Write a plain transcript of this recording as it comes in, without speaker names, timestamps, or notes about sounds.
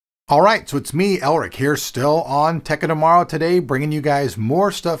All right, so it's me, Elric, here still on Tech of Tomorrow today, bringing you guys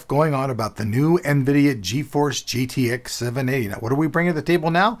more stuff going on about the new NVIDIA GeForce GTX 780. Now, what are we bringing to the table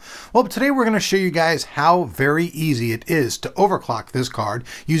now? Well, today we're going to show you guys how very easy it is to overclock this card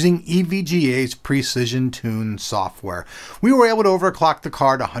using EVGA's Precision Tune software. We were able to overclock the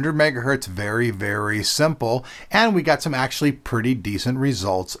card 100 megahertz, very simple, and we got some actually pretty decent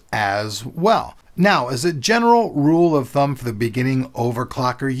results as well. Now, as a general rule of thumb for the beginning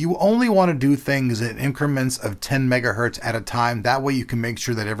overclocker, you only want to do things in increments of 10 megahertz at a time. That way you can make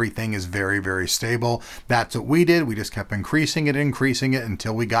sure that everything is very stable. That's what we did. We just kept increasing it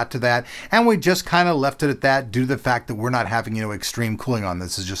until we got to that. And we just kind of left it at that due to the fact that we're not having, extreme cooling on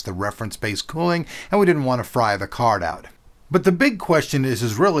this. This is just the reference-based cooling, and we didn't want to fry the card out. But the big question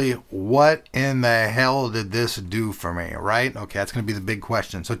is really, what in the hell did this do for me, right? Okay, that's going to be the big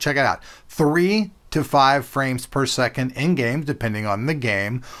question. So check it out. 3 to 5 frames per second in game, depending on the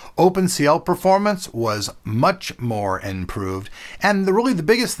game. OpenCL performance was much more improved. And really the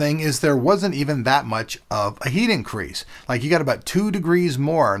biggest thing is there wasn't even that much of a heat increase. Like you got about 2 degrees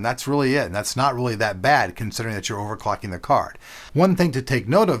more, and that's really it. And that's not really that bad considering that you're overclocking the card. One thing to take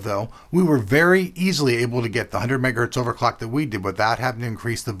note of though, we were very easily able to get the 100 megahertz overclock that we did without having to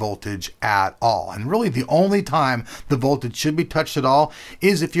increase the voltage at all. And really the only time the voltage should be touched at all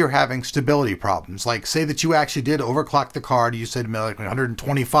is if you're having stability problems. Like say that you actually did overclock the card, you said like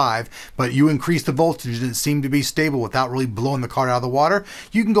 125, but you increased the voltage and it seemed to be stable without really blowing the card out of the water.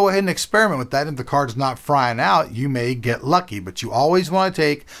 You can go ahead and experiment with that. If the card's not frying out, you may get lucky, but you always want to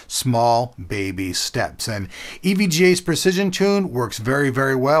take small baby steps. And EVGA's Precision Tune works very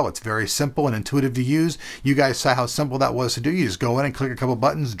well. It's very simple and intuitive to use. You guys saw how simple that was to do. You just go in and click a couple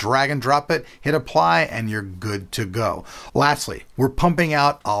buttons, drag and drop it, hit apply, and you're good to go. Lastly, we're pumping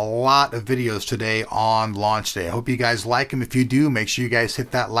out a lot of videos today on launch day. I hope you guys like them. If you do, make sure you guys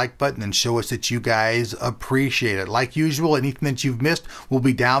hit that like button and show us that you guys appreciate it. Like usual, anything that you've missed will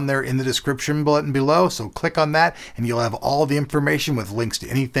be down there in the description button below. So click on that and you'll have all the information with links to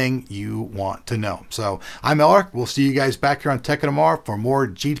anything you want to know. So I'm Elric. We'll see you guys back here on Tech of Tomorrow for more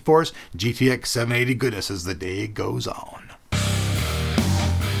GeForce GTX 780 goodness as the day goes on.